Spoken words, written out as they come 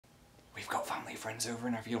got family friends over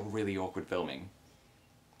and I feel really awkward filming.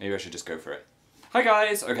 Maybe I should just go for it. Hi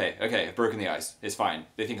guys! Okay, I've broken the ice. It's fine.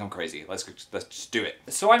 They think I'm crazy. Let's just do it.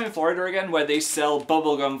 So I'm in Florida again, where they sell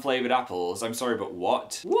bubblegum flavoured apples. I'm sorry, but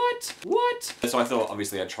what? What? So I thought,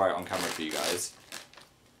 obviously, I'd try it on camera for you guys.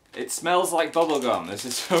 It smells like bubblegum. This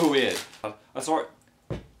is so weird. I saw it.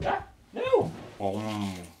 Ah, no!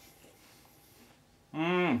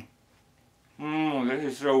 This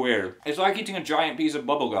is so weird. It's like eating a giant piece of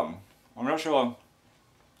bubblegum. I'm not sure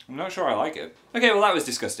I like it. Okay, well that was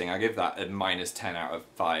disgusting. I give that a -10 out of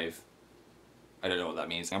 5. I don't know what that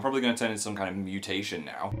means. I'm probably going to turn into some kind of mutation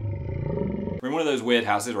now. We're in one of those weird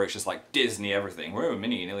houses where it's just like Disney everything. Whoa,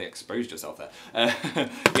 Minnie, you nearly exposed yourself there.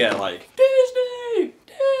 Yeah, like, Disney!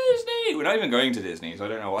 We're not even going to Disney, so I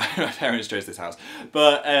don't know why my parents chose this house.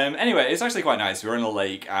 But anyway, it's actually quite nice. We're in a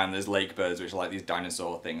lake and there's lake birds, which are like these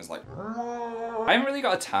dinosaur things. Like, I haven't really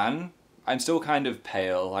got a tan. I'm still kind of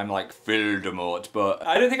pale. I'm like Voldemort, but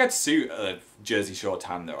I don't think I'd suit a Jersey Shore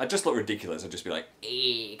tan though. I'd just look ridiculous. I'd just be like,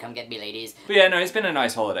 "Hey, come get me, ladies." But yeah, no, it's been a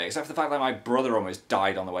nice holiday, except for the fact that my brother almost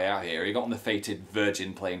died on the way out here. He got on the fated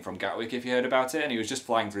Virgin plane from Gatwick, if you heard about it, and he was just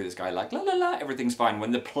flying through the sky like, la la la, everything's fine.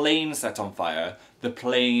 When the plane set on fire,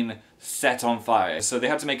 so they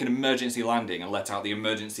had to make an emergency landing and let out the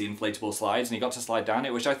emergency inflatable slides, and he got to slide down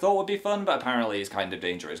it, which I thought would be fun, but apparently it's kind of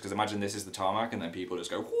dangerous, because imagine this is the tarmac and then people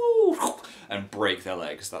just go whoo and break their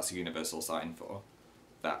legs. That's a universal sign for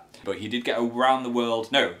that. But he did get a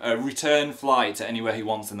return flight to anywhere he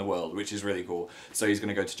wants in the world, which is really cool. So he's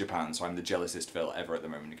going to go to Japan, so I'm the jealousest Phil ever at the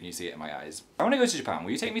moment. Can you see it in my eyes? I want to go to Japan.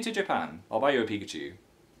 Will you take me to Japan? I'll buy you a Pikachu.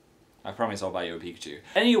 I promise I'll buy you a Pikachu.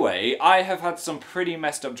 Anyway, I have had some pretty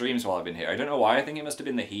messed up dreams while I've been here. I don't know why. I think it must have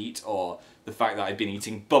been the heat or the fact that I've been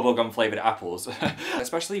eating bubblegum flavoured apples.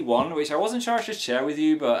 Especially one, which I wasn't sure I should share with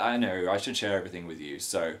you, but I know I should share everything with you.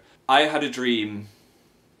 So, I had a dream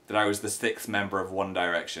that I was the 6th member of One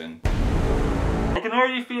Direction. I can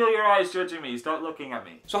already feel your eyes judging me. Stop looking at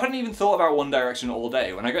me. So I hadn't even thought about One Direction all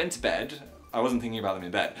day. When I got into bed, I wasn't thinking about them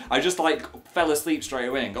in bed. I just like fell asleep straight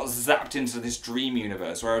away and got zapped into this dream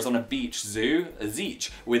universe where I was on a beach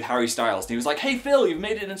with Harry Styles, and he was like, "Hey Phil, you've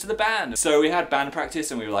made it into the band." So we had band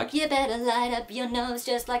practice and we were like, "You better light up your nose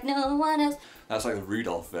just like no one else." That's like the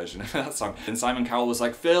Rudolph version of that song. And Simon Cowell was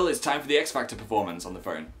like, "Phil, it's time for the X Factor performance" on the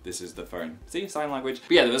phone. This is the phone. See, sign language.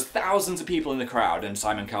 But yeah, there was thousands of people in the crowd and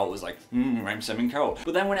Simon Cowell was like, I'm Simon Cowell.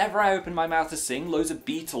 But then whenever I opened my mouth to sing, loads of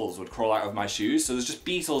Beatles would crawl out of my shoes. So there's just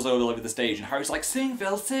Beatles all over the stage and Harry's like, "Sing,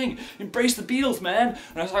 Phil, sing. Embrace the Beatles, man."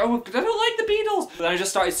 And I was like, "Oh, I don't like the Beatles." But then I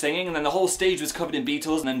just started singing and then the whole stage was covered in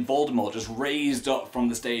Beatles, and then Voldemort just raised up from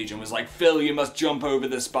the stage and was like, "Phil, you must jump over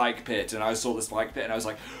the spike pit." And I saw the spike pit and I was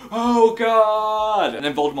like, "Oh God." And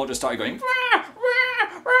then Voldemort just started going, "Rah,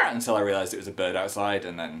 rah, rah," until I realised it was a bird outside,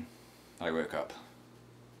 and then I woke up.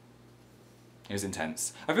 It was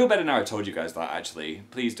intense. I feel better now I told you guys that, actually.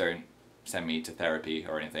 Please don't send me to therapy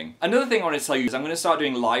or anything. Another thing I want to tell you is I'm going to start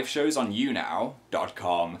doing live shows on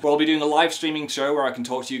younow.com, where I'll be doing a live streaming show where I can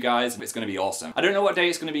talk to you guys. It's going to be awesome. I don't know what day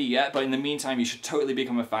it's going to be yet, but in the meantime you should totally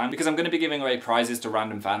become a fan, because I'm going to be giving away prizes to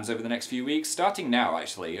random fans over the next few weeks, starting now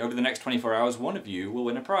actually. Over the next 24 hours, one of you will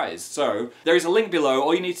win a prize. So there is a link below.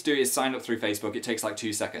 All you need to do is sign up through Facebook. It takes like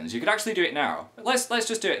 2 seconds. You could actually do it now. Let's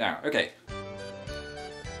just do it now. Okay.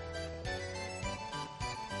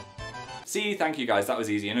 See, thank you guys, that was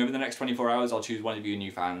easy, and over the next 24 hours I'll choose one of you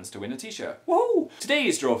new fans to win a t-shirt. Whoa!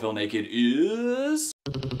 Today's Draw Phil Naked is...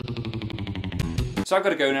 So I've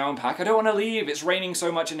got to go now and pack. I don't want to leave, it's raining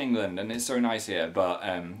so much in England and it's so nice here, but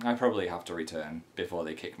I probably have to return before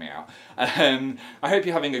they kick me out. I hope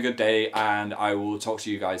you're having a good day and I will talk to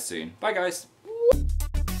you guys soon. Bye guys!